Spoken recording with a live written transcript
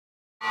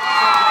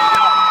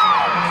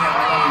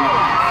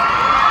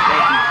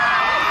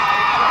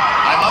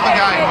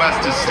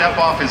to step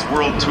off his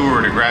world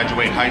tour to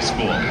graduate high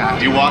school.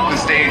 You walked the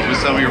stage with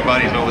some of your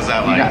buddies. What was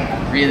that like?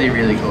 Yeah,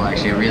 really cool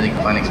actually. A really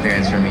fun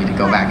experience for me to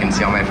go back and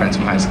see all my friends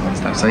from high school and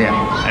stuff. So yeah.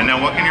 And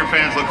now what can your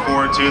fans look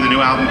forward to? The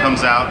new album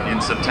comes out in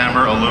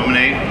September,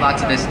 Illuminate.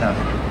 Lots of this stuff.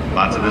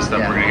 Lots of this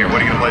stuff we're gonna hear.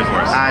 What are you gonna play for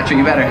us? Treat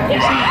You Better.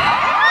 You're singing.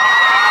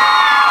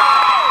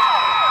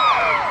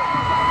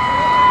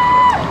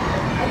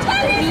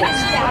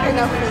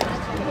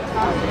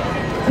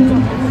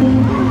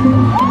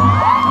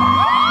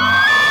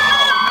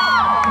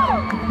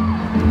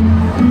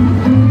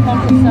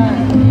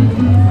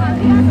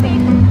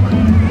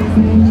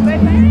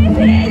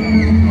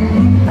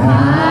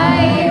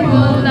 I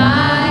won't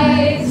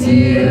lie to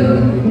you.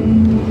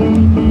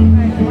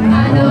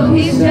 I know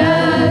he's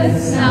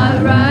just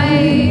not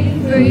right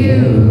for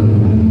you.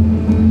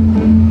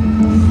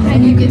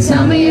 And you can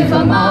tell me if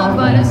I'm off,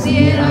 but I see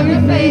it on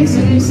your face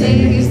when you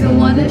say that he's the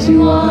one that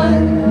you want.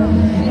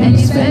 And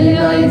you spend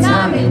all your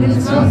time in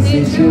this wrong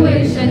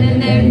situation,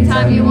 and every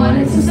time you want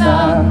it to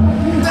stop,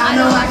 I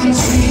know I can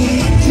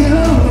treat you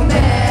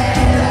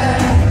better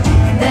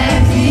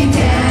than he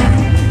can.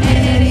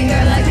 And any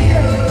girl like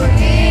you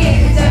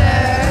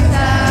deserves a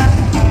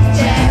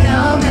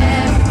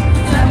gentleman.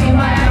 Tell me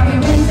why are we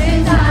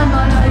wasting time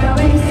on all your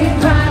wasted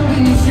crime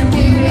when you should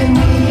be with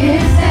me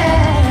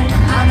instead?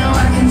 I know I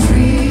can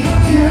treat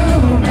you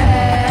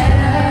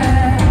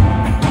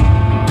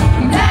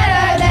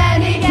better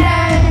than he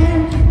can.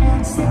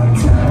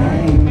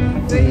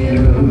 Sometime for you.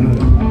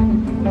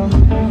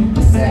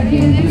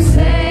 Second you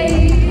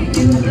say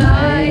you'd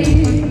like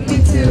me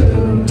to,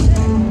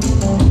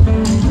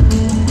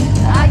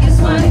 I just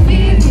wanna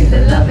give you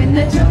the loving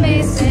that you're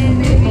missing.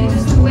 Maybe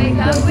just to wake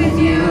up with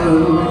you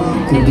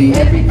could be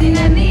everything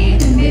I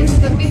need, and this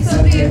could be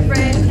so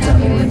different. Tell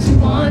me what you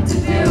want to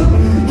do,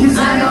 'cause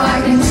I know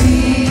I can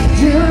treat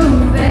you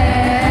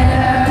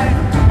better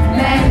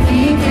than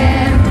he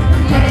can.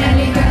 And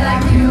any girl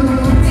like you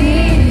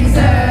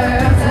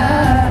deserves a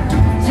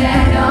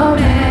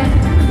gentleman.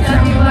 Tell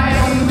me why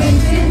are you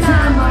wasting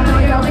time on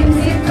all your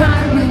wasted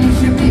crime when you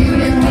should be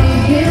with me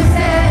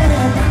instead?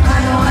 I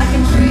know I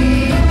can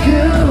treat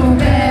you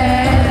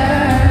better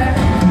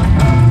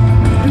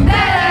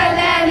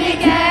than he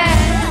can.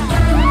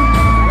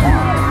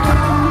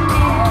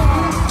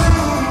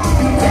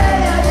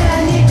 Better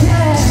than he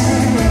can.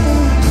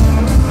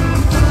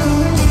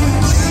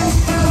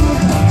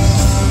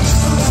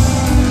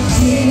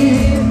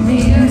 Give me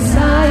a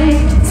sign,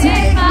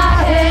 take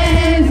my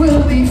hand,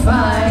 we'll be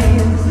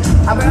fine.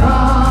 I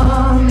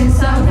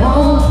promise I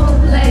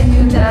won't let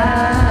you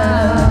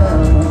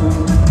down.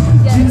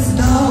 Just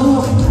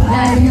know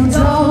that you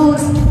don't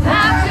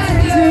have to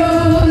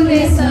do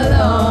this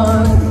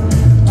alone.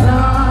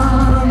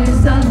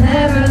 Promise I'll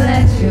never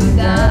let you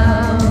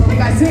down. You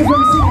guys sing for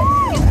me, sing it.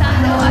 'Cause I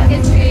know I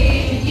can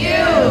treat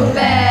you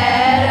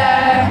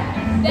better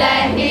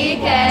than he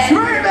can.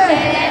 Scream it!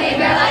 And any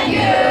girl like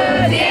you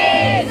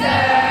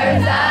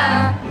deserves a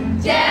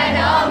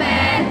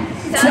gentleman.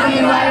 Tell me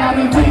why are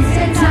we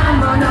wasting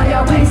time on all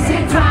your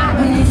wasted pride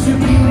when you should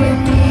be with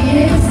me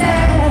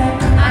instead?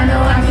 I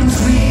know I can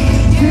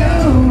treat you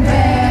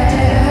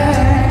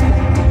better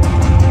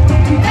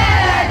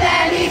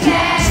than he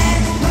can.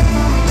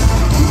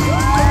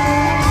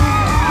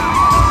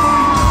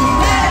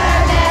 Better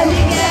than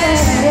he can.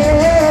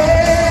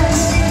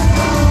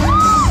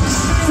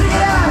 Sing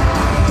it out.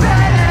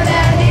 Better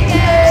than he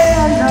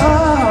can. No.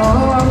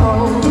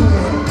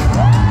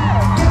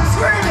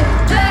 Scream it.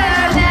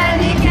 Better than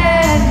he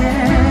can.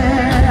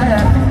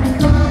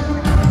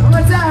 One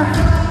more time.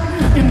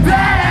 You're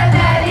better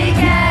than he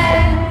can.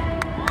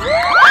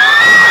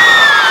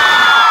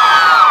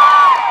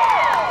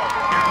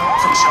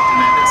 From Shawn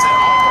at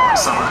all our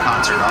summer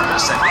concert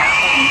artists at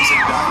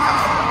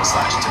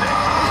AppleMusic.com/today.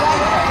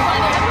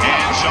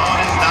 And Shawn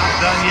is not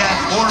done yet.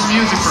 More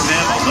music from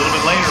him a little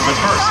bit later, but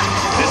first,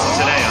 this is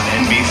Today on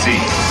NBC.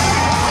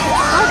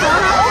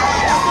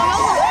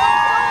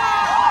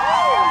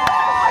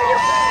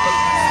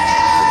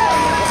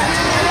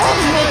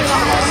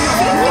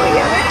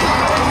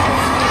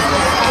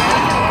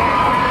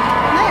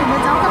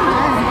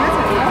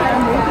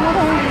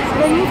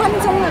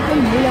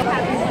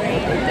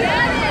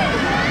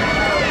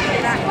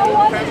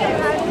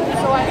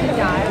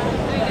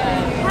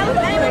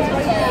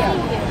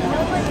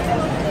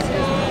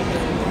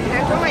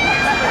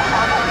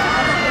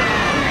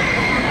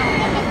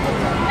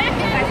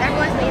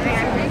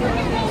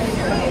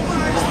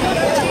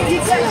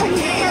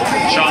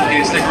 Shawn, can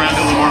you stick around and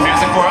do a little more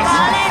music for us?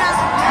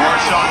 More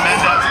Shawn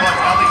Mendes plus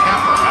Ellie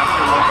Kemper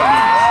after local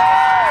news.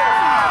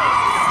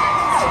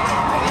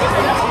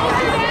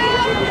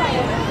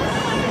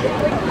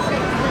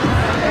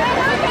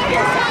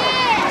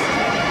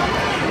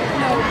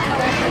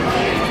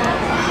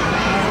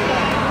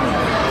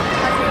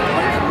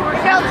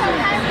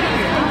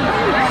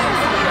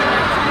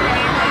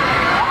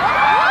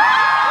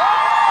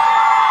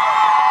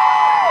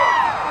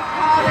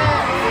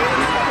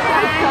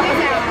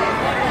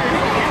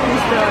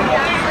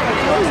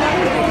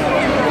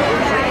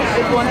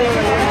 One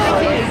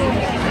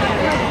day.